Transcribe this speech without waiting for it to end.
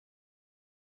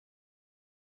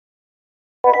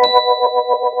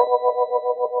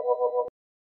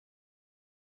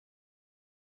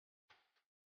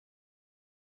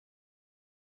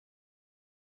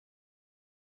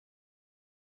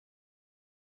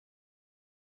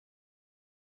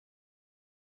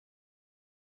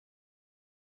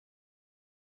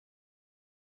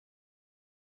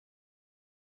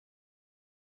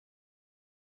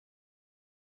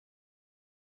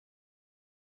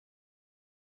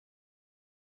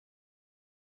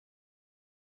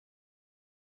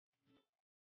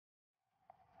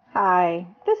Hi,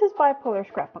 this is Bipolar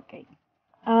Scrapbooking.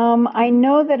 I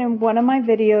know that in one of my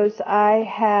videos I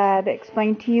had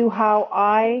explained to you how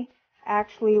I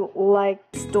actually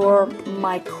like to store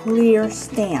my clear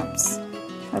stamps,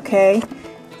 okay?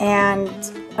 And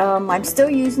I'm still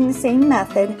using the same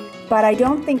method, but I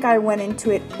don't think I went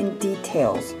into it in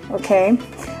details, okay?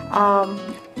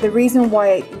 The reason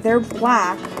why they're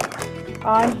black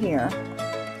on here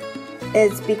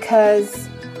is because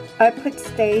I put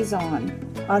stays on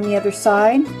the other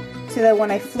side so that when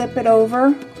I flip it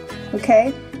over,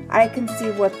 okay, I can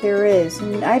see what there is.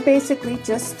 And I basically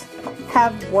just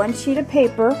have one sheet of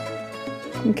paper,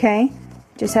 okay,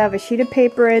 just have a sheet of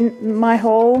paper in my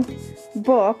whole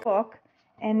book,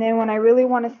 and then when I really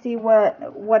want to see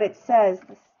what it says,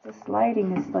 this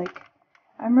lighting is like,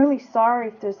 I'm really sorry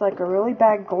if there's like a really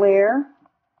bad glare,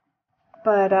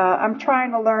 but I'm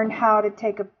trying to learn how to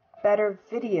take better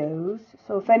videos.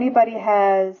 So if anybody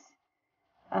has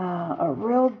a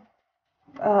real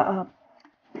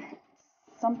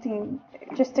something,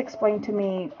 just explain to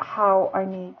me how I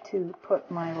need to put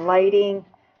my lighting,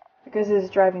 because this is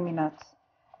driving me nuts.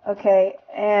 Okay,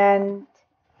 and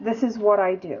this is what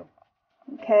I do.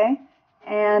 Okay,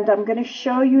 and I'm going to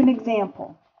show you an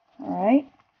example. Alright,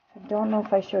 I don't know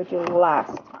if I showed you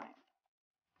last time.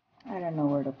 I don't know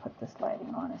where to put this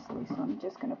lighting, honestly, so I'm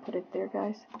just going to put it there,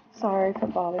 guys. Sorry if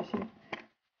it bothers you.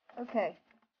 Okay,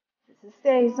 this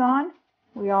stays on.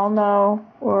 We all know,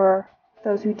 or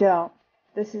those who don't,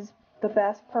 this is the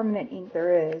best permanent ink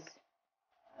there is.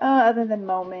 Other than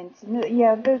Moments.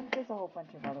 Yeah, there's a whole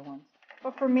bunch of other ones.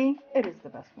 But for me, it is the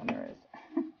best one there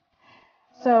is.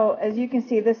 So, as you can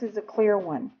see, this is a clear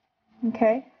one.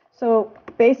 Okay? So,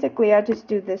 basically, I just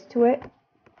do this to it.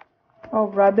 I'll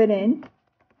rub it in.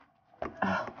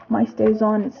 Oh, my stays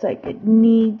on. It's like it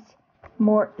needs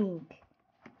more ink.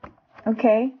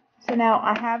 Okay? So now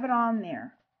I have it on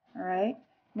there. Alright?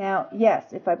 Now,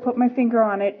 yes, if I put my finger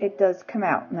on it, it does come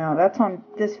out. Now, that's on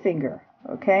this finger.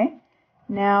 Okay?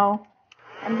 Now,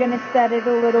 I'm going to set it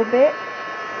a little bit.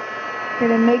 I'm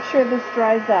going to make sure this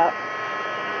dries up.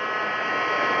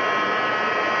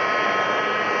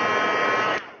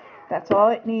 That's all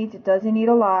it needs. It doesn't need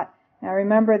a lot. Now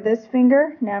remember this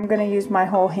finger, now I'm going to use my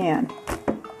whole hand.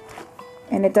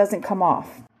 And it doesn't come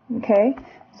off. Okay?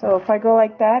 So if I go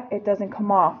like that, it doesn't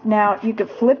come off. Now you could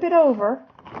flip it over.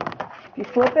 If you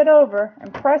flip it over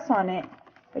and press on it,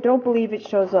 I don't believe it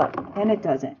shows up. And it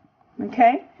doesn't.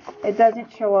 Okay? It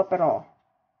doesn't show up at all.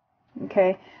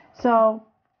 Okay? So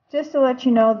just to let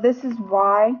you know, this is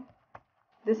why.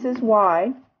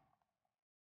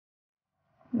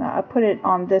 Now I put it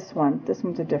on this one. This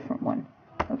one's a different one.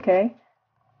 Okay?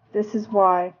 This is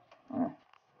why.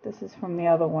 This is from the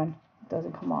other one. It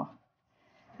doesn't come off.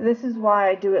 This is why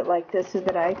I do it like this, so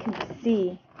that I can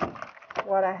see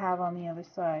what I have on the other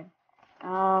side.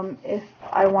 If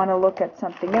I want to look at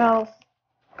something else,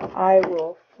 I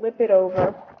will flip it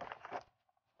over.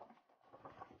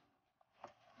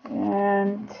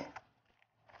 And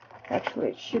actually,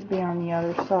 it should be on the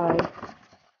other side.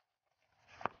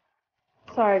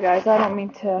 Sorry, guys, I don't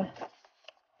mean to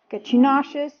get you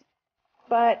nauseous,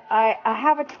 but I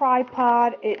have a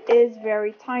tripod. It is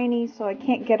very tiny, so I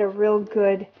can't get a real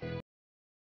good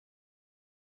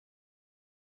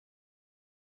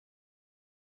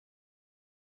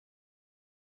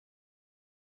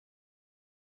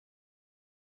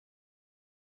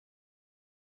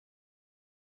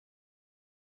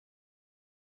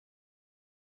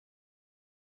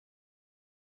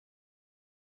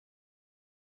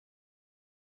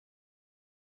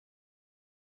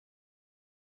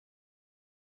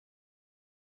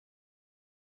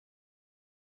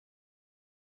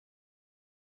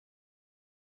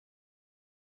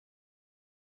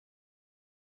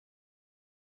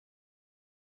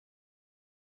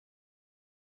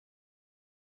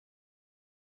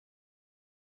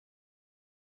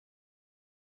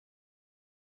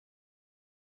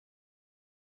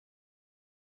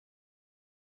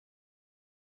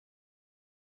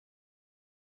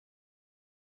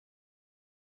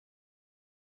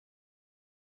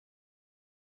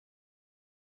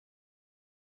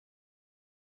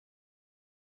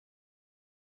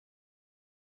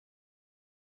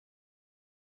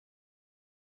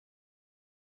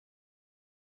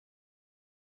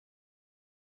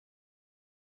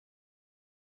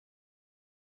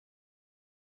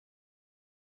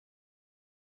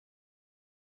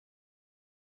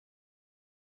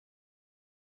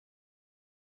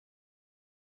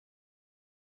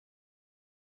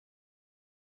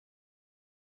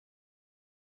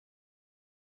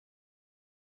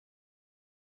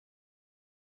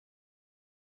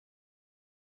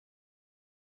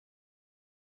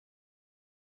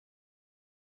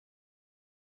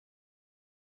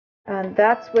And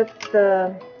that's with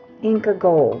the Inka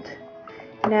Gold.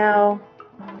 Now,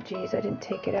 oh geez, I didn't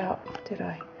take it out, did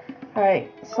I?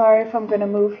 Alright, sorry if I'm going to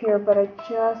move here, but I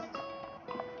just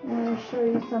want to show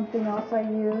you something else I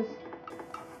use.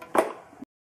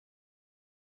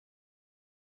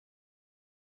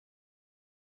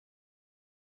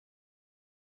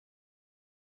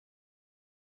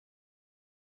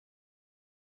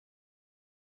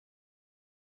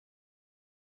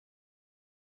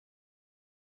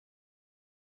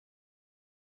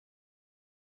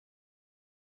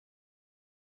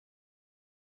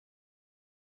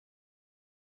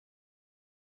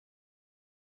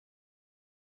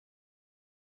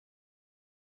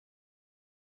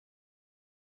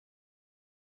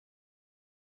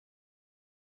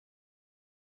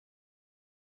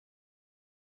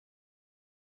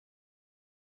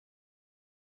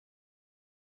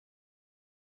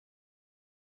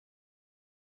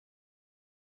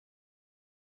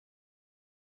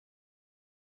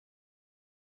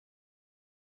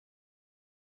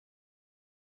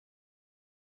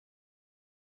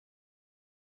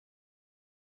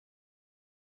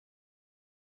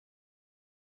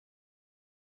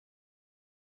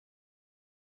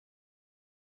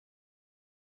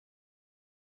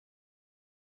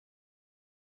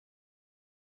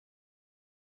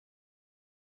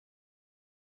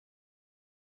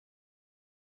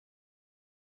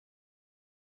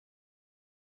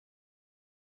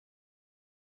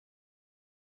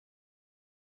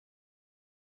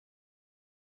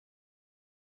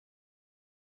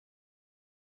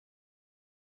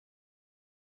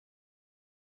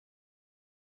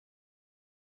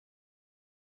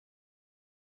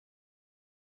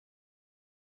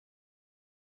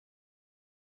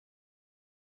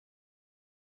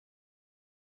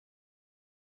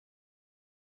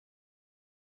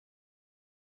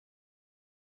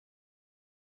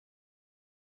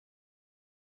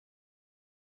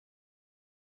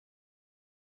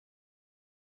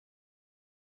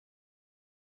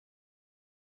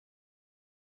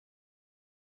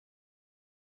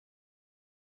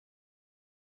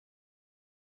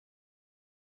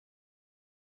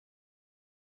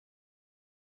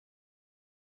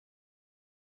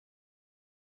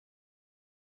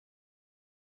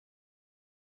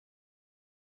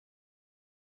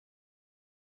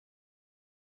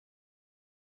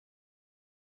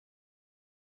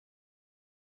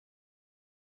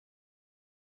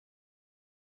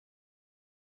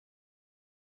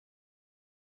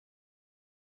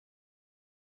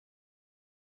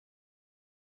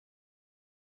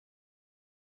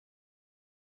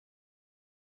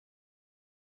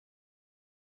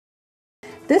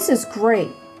 This is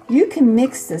great. You can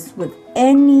mix this with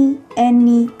any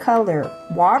color,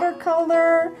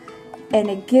 watercolor, and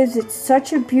it gives it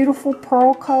such a beautiful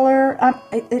pearl color.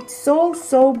 It's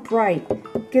so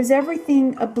bright. Gives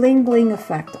everything a bling bling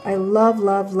effect. I love.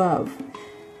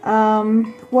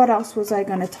 What else was I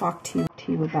going to talk to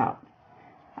you about?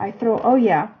 Oh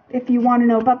yeah, if you want to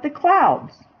know about the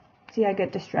clouds. See, I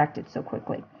get distracted so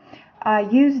quickly. I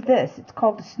use this. It's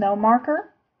called the snow marker.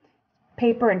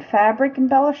 Paper and fabric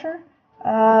embellisher.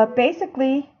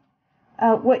 Basically,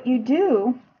 what you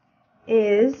do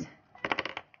is,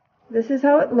 this is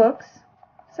how it looks.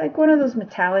 It's like one of those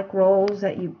metallic rolls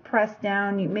that you press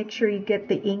down. You make sure you get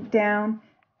the ink down,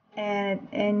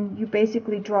 and you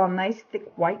basically draw a nice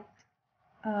thick white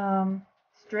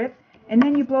strip, and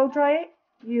then you blow dry it.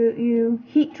 You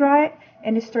heat dry it,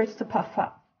 and it starts to puff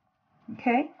up.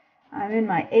 Okay, I'm in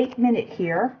my 8-minute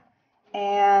here.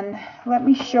 And let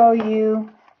me show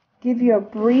you, give you a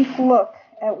brief look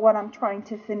at what I'm trying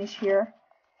to finish here.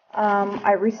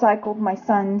 I recycled my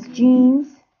son's jeans.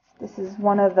 This is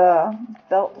one of the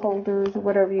belt holders, or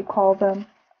whatever you call them.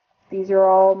 These are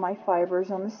all my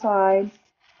fibers on the side.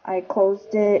 I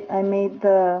closed it. I made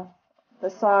the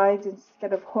sides,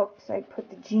 instead of hooks, I put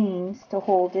the jeans to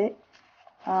hold it.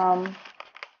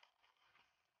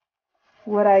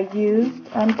 What I used,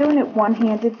 I'm doing it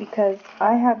one-handed because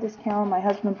I have this camera my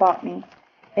husband bought me,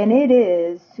 and it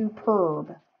is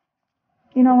superb.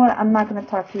 You know what, I'm not going to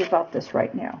talk to you about this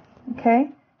right now,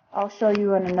 okay? I'll show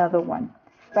you in another one.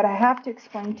 But I have to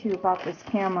explain to you about this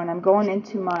camera, and I'm going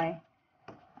into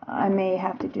I may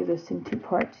have to do this in 2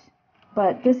 parts.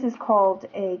 But this is called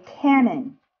a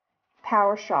Canon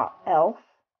PowerShot ELPH,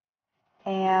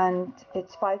 and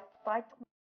it's 520.